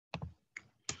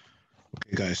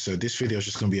Hey guys, so this video is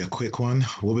just going to be a quick one.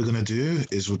 What we're going to do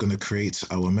is we're going to create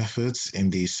our methods in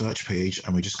the search page,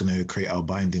 and we're just going to create our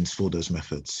bindings for those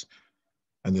methods.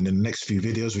 And then in the next few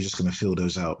videos, we're just going to fill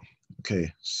those out.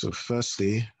 Okay, so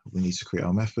firstly, we need to create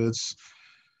our methods.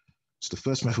 So the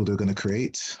first method we're going to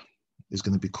create is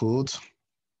going to be called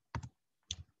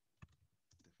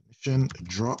definition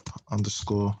drop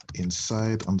underscore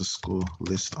inside underscore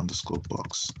list underscore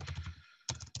box.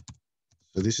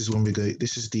 So this is when we go,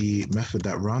 this is the method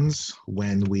that runs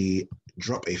when we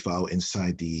drop a file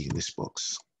inside the list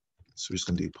box. So we're just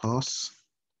going to do pass.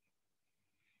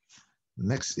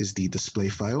 Next is the display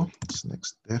file. So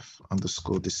next def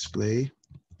underscore display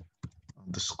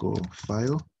underscore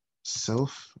file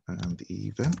self and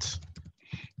event.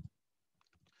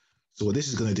 So what this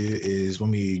is going to do is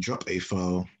when we drop a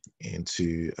file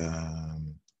into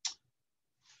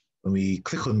when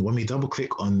we double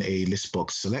click on a list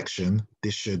box selection,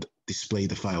 this should display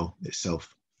the file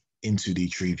itself into the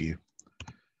tree view,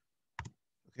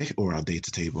 okay, or our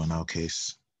data table in our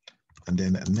case. And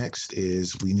then next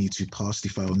is we need to pass the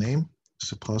file name.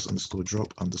 So pass underscore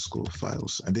drop underscore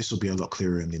files. And this will be a lot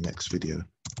clearer in the next video.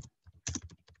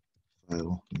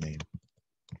 File name.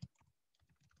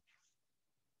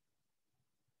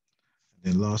 And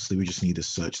then lastly, we just need a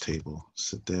search table.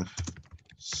 So def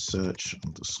search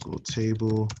underscore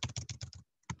table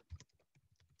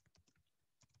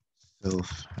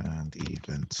self and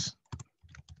event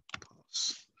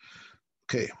pass.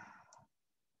 Okay,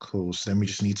 cool. So then we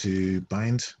just need to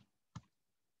bind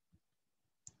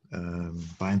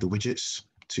the widgets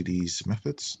to these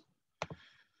methods.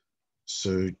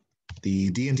 So the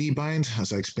DnD bind,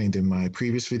 as I explained in my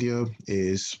previous video,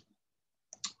 is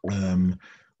when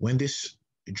this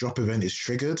drop event is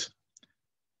triggered,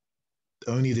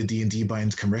 only the DnD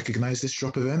bind can recognize this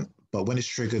drop event, but when it's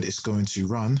triggered, it's going to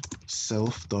run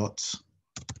self dot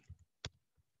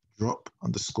drop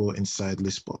underscore inside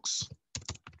list box.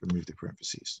 Remove the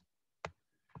parentheses.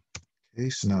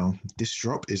 Okay, so now this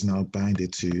drop is now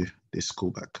binded to this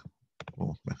callback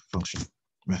or function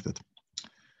method.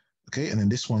 Okay, and then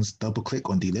this one's double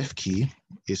click on the left key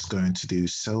is going to do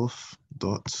self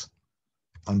dot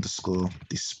underscore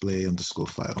display underscore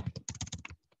file.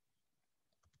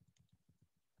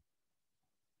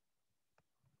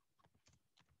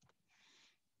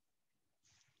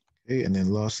 Okay, and then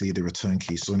lastly, the return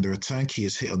key. So when the return key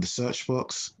is hit on the search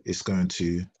box, it's going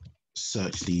to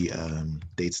search the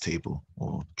data table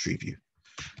or tree view.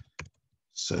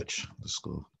 Search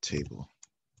underscore table.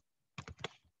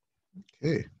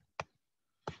 Okay,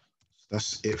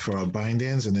 that's it for our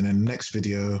bindings. And then in the next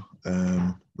video,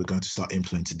 we're going to start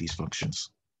implementing these functions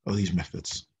or these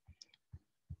methods.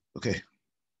 Okay,